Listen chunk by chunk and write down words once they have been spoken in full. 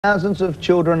Thousands of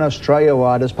children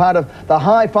Australia-wide. As part of the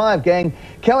High Five gang,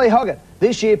 Kellie Hoggart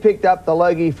this year picked up the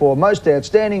Logie for Most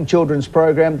Outstanding Children's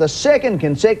Program. The second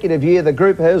consecutive year the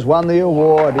group has won the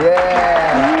award.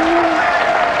 Yeah!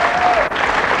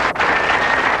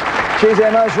 She's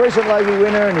our most recent Logie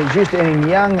winner and is used to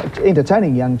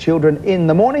entertaining young children in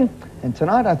the morning. And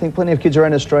tonight, I think plenty of kids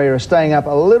around Australia are staying up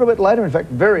a little bit later, in fact,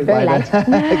 very late.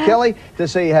 Kellie, to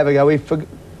see you have a go. We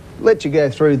let you go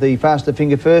through the faster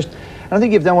finger first. And I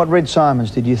think you've done what Red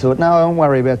Simons did. You thought, no, I won't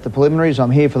worry about the preliminaries.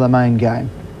 I'm here for the main game.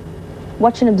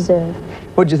 Watch and observe.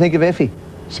 What did you think of Effie?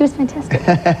 She was fantastic.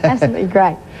 Absolutely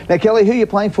great. Now, Kellie, who are you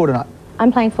playing for tonight?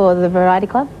 I'm playing for the Variety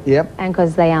Club. Yep. And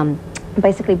because they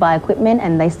basically buy equipment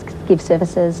and they give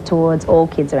services towards all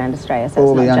kids around Australia. So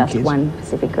all it's not just kids. one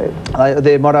specific group.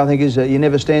 Their motto, I think, is you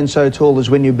never stand so tall as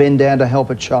when you bend down to help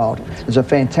a child. It's a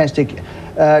fantastic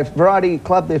Variety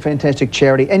Club. They're a fantastic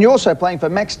charity. And you're also playing for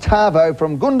Max Tavo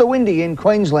from Goondiwindi in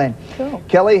Queensland. Cool.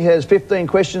 Kellie has 15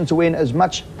 questions to win as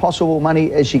much possible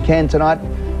money as she can tonight.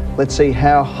 Let's see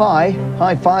how high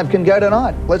High Five can go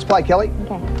tonight. Let's play, Kellie.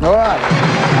 Okay. All right.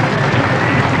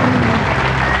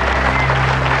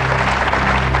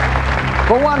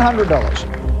 For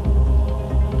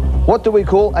 $100, what do we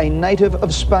call a native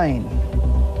of Spain?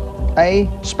 A,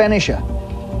 Spanisher,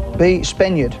 B,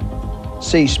 Spaniard,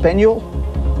 C, Spaniel,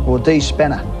 or D,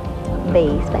 Spanner?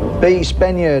 B, Spaniard. B,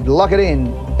 Spaniard. Lock it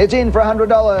in. It's in for $100.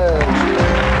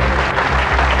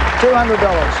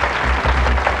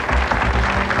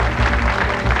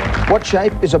 $200. What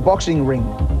shape is a boxing ring?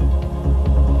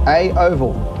 A,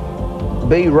 oval,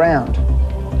 B, round,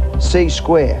 C,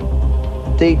 square,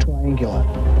 D, triangular.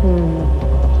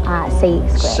 C,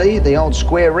 square. C, the old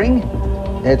square ring.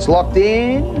 It's locked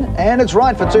in, and it's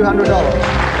right for $200.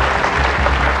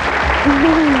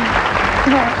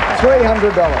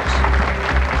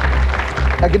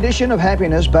 $300. A condition of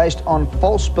happiness based on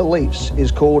false beliefs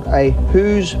is called a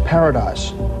whose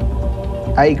paradise?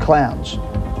 A, clowns,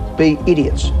 B,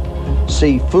 idiots,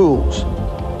 C, fools,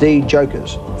 D,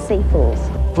 jokers. C, fools.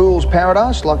 Fool's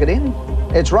paradise, lock it in.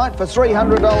 It's right for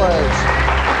 $300.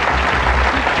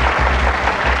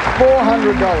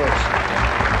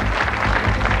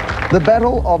 $400. The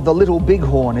Battle of the Little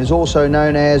Bighorn is also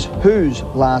known as whose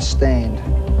last stand?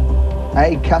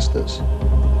 A, Custer's,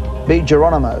 B,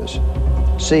 Geronimo's,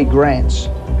 C, Grant's,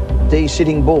 D,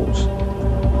 Sitting Bull's.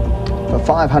 For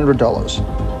 $500.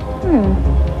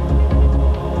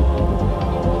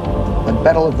 The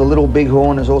Battle of the Little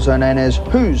Bighorn is also known as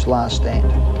whose last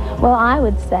stand? Well, I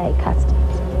would say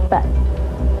Custer's, but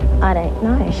I don't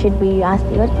know. Should we ask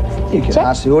the audience? You can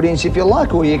ask the audience if you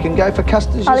like, or you can go for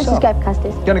Custer's yourself. Let's just go for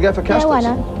Custer's. Going to go for Custer's?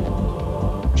 Yeah,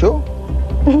 why not? Sure.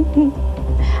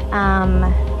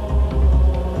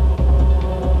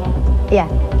 Yeah.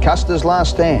 Custer's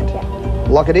last stand. Yeah.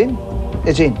 Lock it in.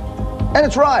 It's in. And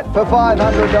it's right for $500.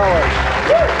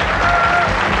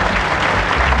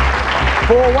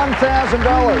 For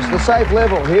 $1,000, the safe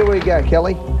level. Here we go,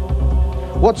 Kellie.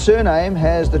 What surname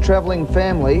has the travelling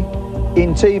family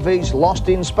in TV's Lost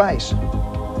in Space?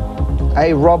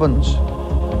 A, Robbins,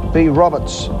 B,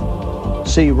 Roberts,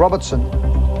 C, Robertson,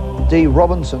 D,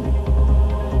 Robinson.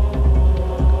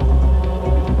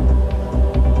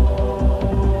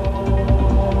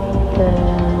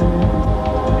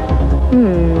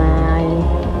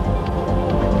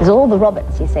 There's all the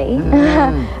Roberts, you see.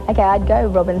 Okay, I'd go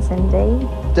Robinson, D.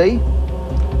 D?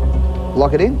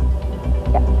 Lock it in?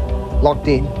 Yep. Locked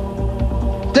in.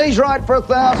 D's right for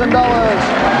 $1,000.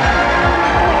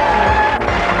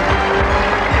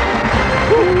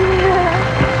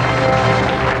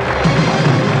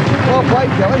 Well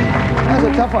played, Kellie. That's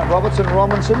a tough one. Robertson,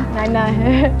 Robinson. I know.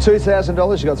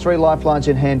 $2,000. You've got 3 lifelines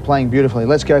in hand, playing beautifully.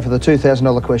 Let's go for the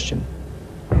 $2,000 question.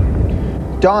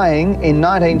 Dying in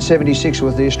 1976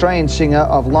 was the Australian singer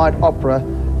of light opera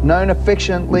known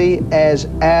affectionately as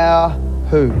our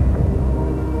who?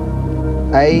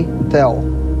 A, Thel,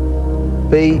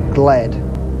 B, Glad,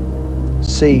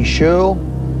 C, Shirl,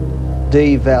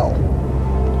 D, Val.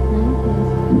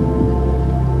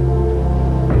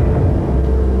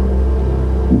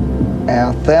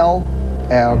 Our Thel,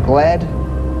 our Glad,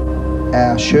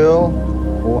 our Shirl,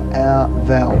 or our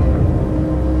Val?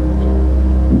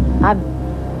 I have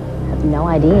no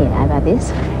idea about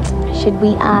this. Should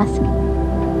we ask the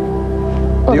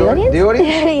audience? The audience?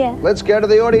 Yeah. Let's go to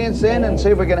the audience then and see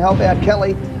if we can help out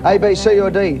Kellie. A, B, C or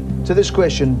D to this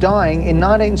question. Dying in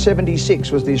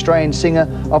 1976 was the Australian singer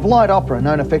of light opera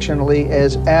known affectionately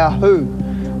as our who?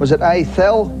 Was it A,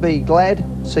 Thel, B, Glad,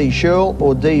 C, Shirl,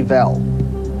 or D, Val?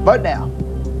 Vote now.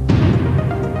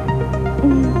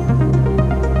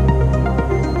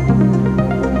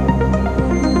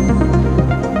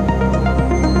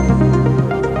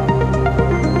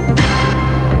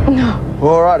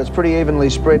 All right, it's pretty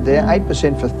evenly spread there.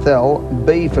 8% for Thel,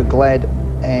 B for Glad,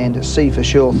 and C for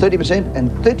Sure. 30%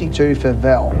 and 32 for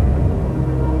Val.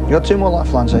 You got 2 more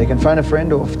lifelines, so you can phone a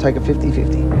friend or take a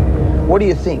 50-50. What do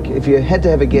you think? If you had to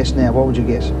have a guess now, what would you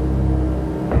guess?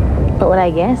 What would I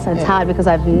guess? It's hard because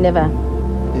I've never...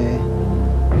 Yeah.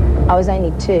 I was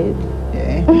only 2.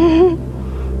 Yeah.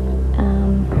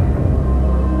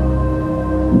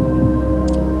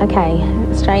 Okay,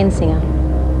 Australian singer.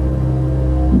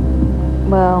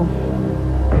 Well,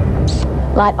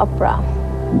 light opera.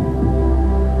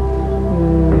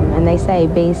 And they say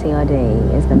B, C or D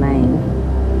is the main.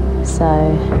 So,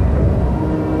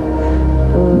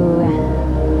 ooh.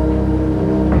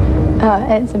 Oh,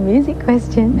 it's a music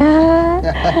question. Not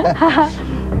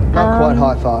quite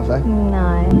high five, though.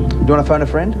 No. Do you want to phone a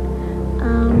friend?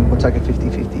 Or take a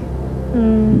 50-50?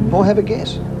 Or have a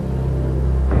guess?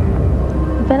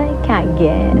 But I can't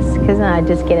guess, because then I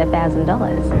just get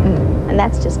 $1,000. And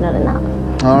that's just not enough.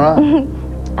 All right.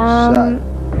 So.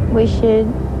 We should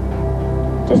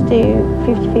just do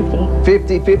 50-50.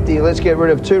 50-50. Let's get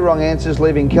rid of 2 wrong answers,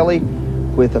 leaving Kelly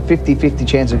with a 50-50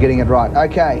 chance of getting it right.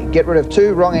 Okay, get rid of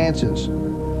 2 wrong answers.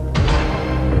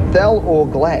 Thel or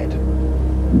Glad?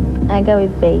 I go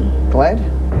with B. Glad?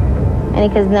 Only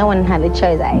because no one had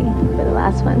chose A for the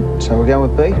last one. So we're going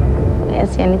with B?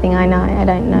 That's the only thing I know. I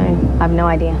don't know. I have no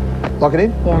idea. Lock it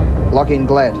in? Yeah. Lock in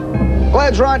Glad.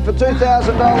 Glad's right for $2,000. Thank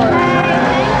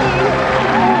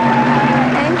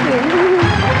you.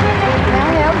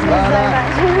 That helps me so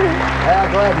much. How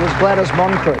glad was Gladys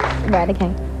Moncrief? Right,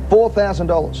 okay.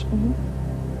 $4,000.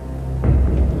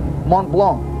 Mont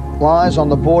Blanc lies on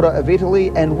the border of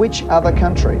Italy and which other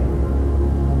country?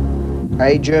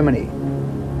 A, Germany.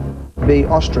 B,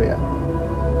 Austria.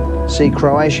 C,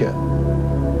 Croatia.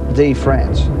 D,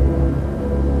 France.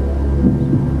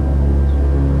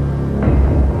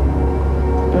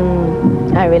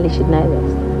 I really should know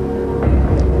this.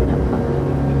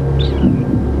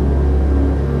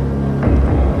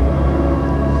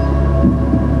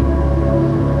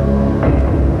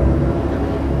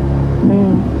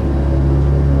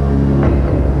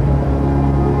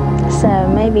 So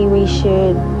maybe we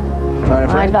should... Phone a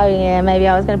friend? Yeah, maybe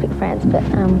I was going to pick France, but...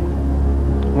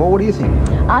 Well, what do you think?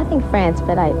 I think France,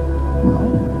 but I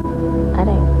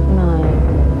don't know.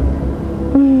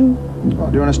 Oh,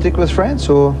 do you want to stick with France,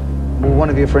 or will one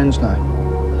of your friends know?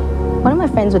 One of my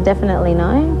friends would definitely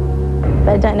know,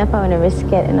 but I don't know if I want to risk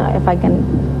it and if I can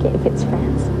get if it's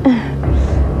France.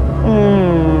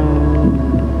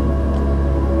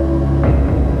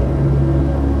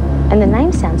 And the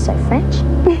name sounds so French.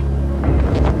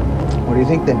 What do you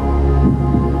think then?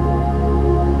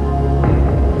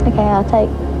 Okay, I'll take...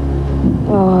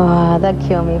 Oh, they'll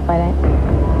kill me if I don't.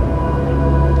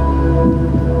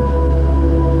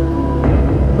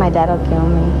 My dad will kill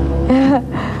me.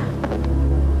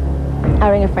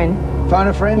 I'll ring a friend. Phone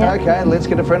a friend? Yep. Okay, let's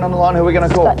get a friend on the line. Who are we going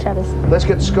to call? Scott Travis. Let's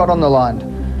get Scott on the line.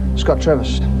 Scott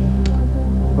Travis.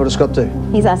 What does Scott do?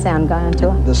 He's our sound guy on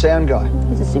tour. The sound guy.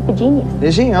 He's a super genius.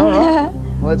 Is he? All right.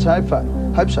 Well, let's hope so.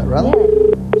 Hope so, rather. Yeah.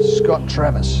 Scott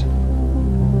Travis.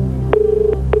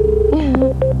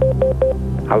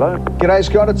 Hello. G'day,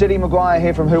 Scott. It's Eddie Maguire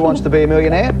here from Who Wants to Be a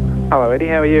Millionaire. Hello, Eddie.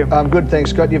 How are you? I'm good, thanks,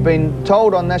 Scott. You've been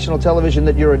told on national television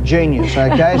that you're a genius,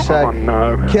 okay? So Oh,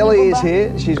 no. Kelly is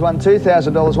here. She's won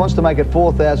 $2,000, wants to make it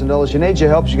 $4,000. She needs your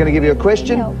help. She's going to give you a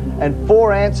question and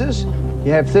 4 answers.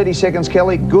 You have 30 seconds,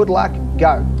 Kelly. Good luck.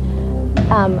 Go.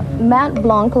 Mount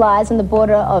Blanc lies on the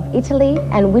border of Italy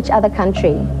and which other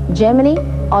country? Germany,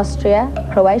 Austria,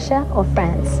 Croatia or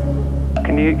France?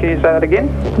 Can you say that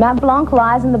again? Mount Blanc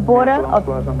lies on the border of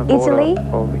Italy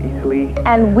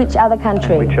and which other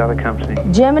country? Which other country?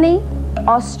 Germany,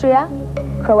 Austria,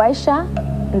 Croatia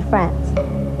and France.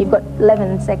 You've got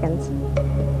 11 seconds.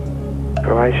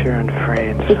 Croatia and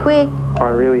France. Be quick. I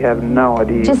really have no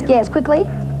idea. Just guess quickly.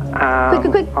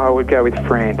 Quick. I would go with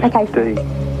France. Okay. D.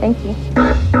 Thank you.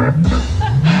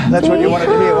 That's what you wanted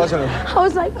to hear, wasn't it? I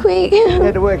was like, quick. You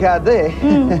had to work hard there.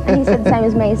 And he said the same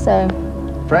as me, so...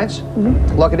 France?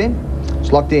 Lock it in?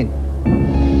 It's locked in.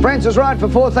 France is right for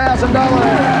 $4,000.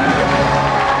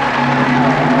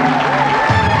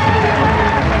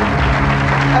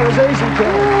 That was easy,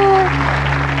 Kelly.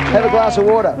 Have a glass of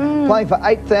water. Playing for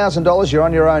 $8,000. You're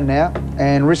on your own now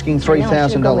and risking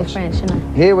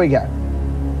 $3,000. Here we go.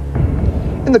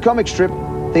 In the comic strip,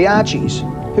 The Archies,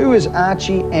 who is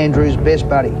Archie Andrews' best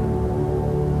buddy?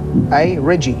 A,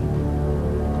 Reggie.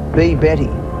 B, Betty.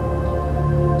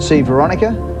 C,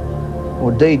 Veronica.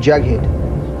 Or D, Jughead?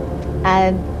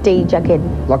 D, Jughead.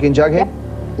 Lock in Jughead? Yep.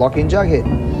 Lock in Jughead.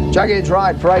 Jughead's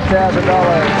right for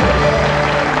 $8,000.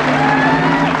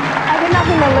 I've got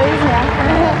nothing to lose now.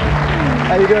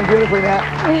 You're doing beautifully now.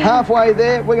 Halfway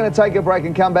there, we're going to take a break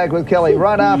and come back with Kelly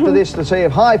right after this to see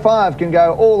if High Five can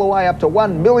go all the way up to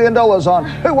 $1 million on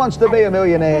Who Wants to Be a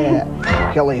Millionaire.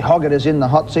 Kellie Hoggart is in the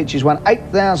hot seat. She's won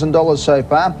 $8,000 so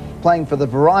far, playing for the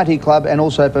Variety Club and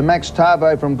also for Max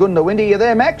Tavo from Goondiwindi. You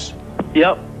there, Max?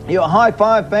 Yep. You a High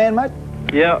Five fan, mate?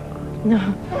 Yep.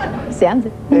 Sounds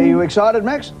it. Are you excited,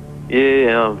 Max?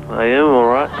 Yeah, I am all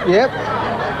right. Yep.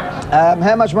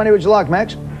 How much money would you like,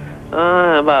 Max?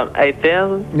 About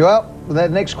 8,000. Well,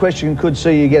 that next question could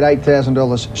see you get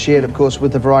 $8,000 shared, of course,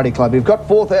 with the Variety Club. You've got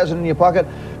 $4,000 in your pocket.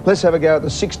 Let's have a go at the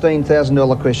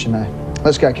 $16,000 question now.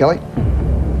 Let's go, Kelly.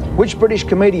 Which British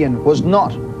comedian was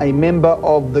not a member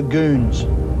of the Goons?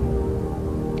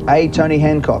 A. Tony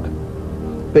Hancock,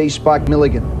 B. Spike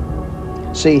Milligan,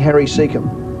 C. Harry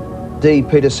Seacombe, D.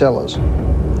 Peter Sellers.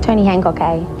 Tony Hancock,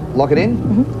 A. Lock it in?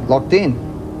 Mm-hmm. Locked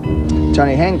in.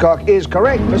 Tony Hancock is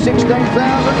correct for $16,000.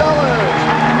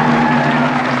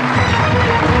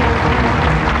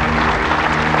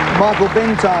 Michael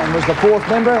Bentine was the fourth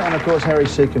member, and of course Harry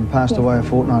Seacombe passed away a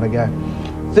fortnight ago.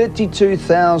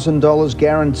 $32,000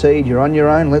 guaranteed. You're on your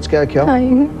own. Let's go, Kel.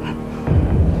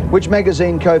 Which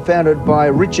magazine co-founded by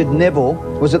Richard Neville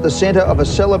was at the centre of a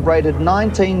celebrated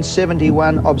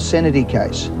 1971 obscenity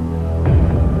case?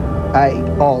 A.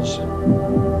 Oz,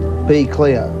 B.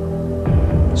 Cleo,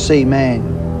 C.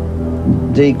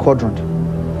 Man, D. Quadrant.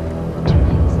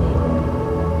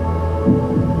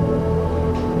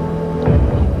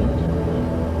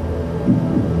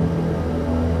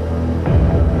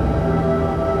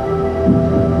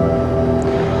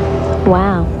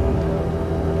 Wow.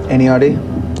 Any idea?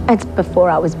 It's before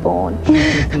I was born.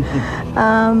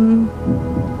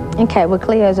 Okay, well,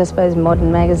 Cleo's, I suppose,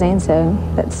 modern magazine, so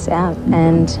that's out.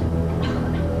 And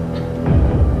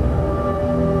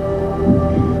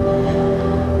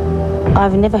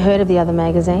I've never heard of the other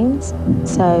magazines,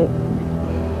 so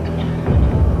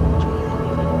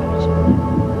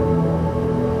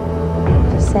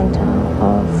centre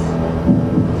of...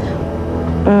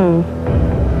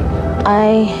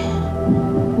 I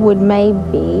would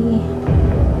maybe...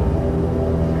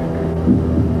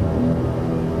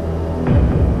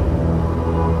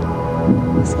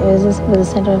 So is this with the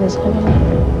centre of this?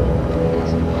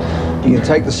 You can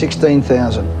take the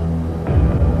 $16,000.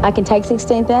 I can take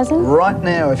 16,000? Right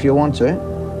now if you want to.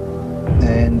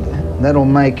 And that'll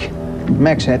make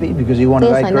Max happy because he wanted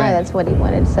Yes, $8,000. I know, that's what he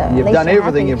wanted, so at You've least done you're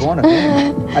everything happy. you've wanted.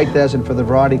 $8,000 for the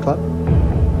Variety Club.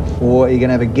 Or you're going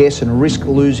to have a guess and risk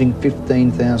losing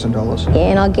 $15,000. Yeah,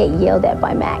 and I'll get yelled at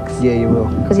by Max. Yeah, you will.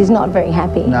 Because he's not very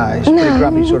happy. No, he's a pretty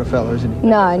grumpy sort of fella, isn't he?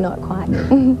 No, not quite.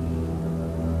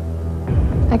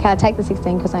 Okay, I'll take the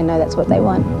 16 because I know that's what they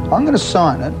want. I'm going to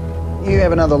sign it. You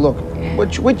have another look.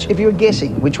 Which, if you were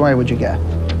guessing, which way would you go?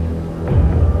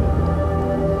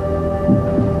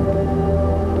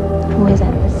 Where's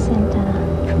at the centre?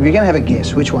 If you're going to have a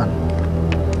guess, which one?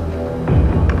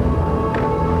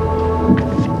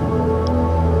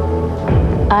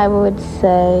 I would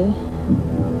say...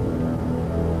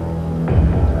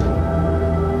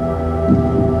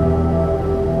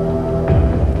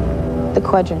 the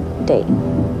quadrant D. Do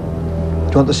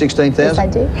you want the $16,000? Yes, I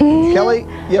do. Kelly,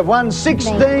 you've won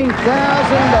 $16,000.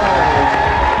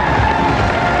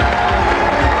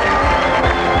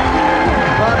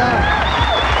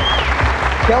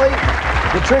 Kelly,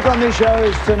 the trick on this show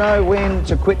is to know when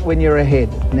to quit when you're ahead.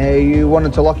 Now, you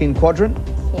wanted to lock in quadrant?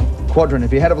 Yeah. Quadrant.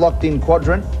 If you had have locked in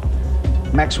quadrant,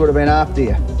 Max would have been after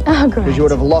you. Oh, great. Because you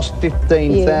would have lost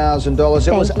 $15,000.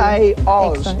 It was A,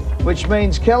 Oz, Excellent. which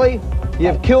means, Kelly,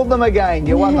 you've killed them again.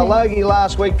 You won the Logie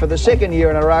last week for the second year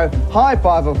in a row. High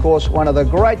Five, of course, one of the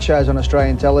great shows on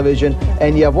Australian television.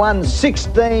 And you've won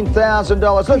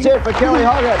 $16,000. Let's hear it for Kellie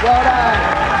Hoggart. Well done.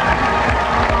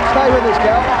 Stay with us,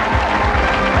 Kel.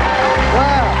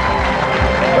 Wow.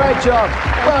 Great job.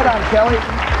 Well done, Kelly.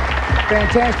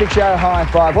 Fantastic show, High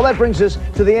Five. Well, that brings us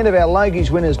to the end of our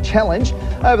Logie's Winners Challenge.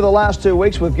 Over the last 2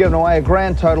 weeks, we've given away a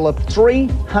grand total of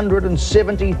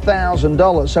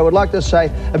 $370,000. So we'd like to say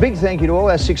a big thank you to all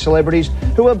our 6 celebrities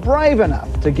who were brave enough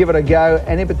to give it a go.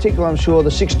 And in particular, I'm sure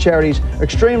the 6 charities are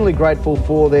extremely grateful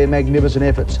for their magnificent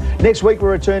efforts. Next week, we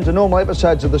return to normal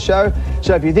episodes of the show.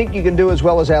 So if you think you can do as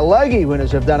well as our Logie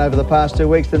winners have done over the past 2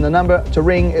 weeks, then the number to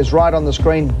ring is right on the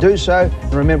screen. Do so.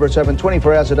 And remember, it's open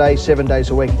 24 hours a day, 7 days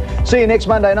a week. See you next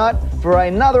Monday night for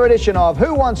another edition of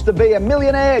Who Wants to Be a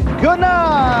Millionaire? Good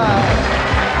night!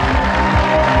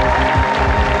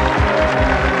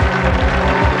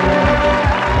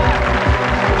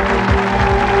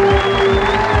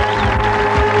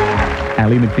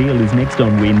 Ali McBeal is next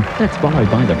on Win. That's followed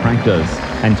by The Practice.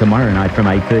 And tomorrow night from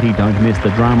 8:30, don't miss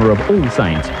the drama of All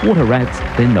Saints, Water Rats,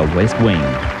 then The West Wing.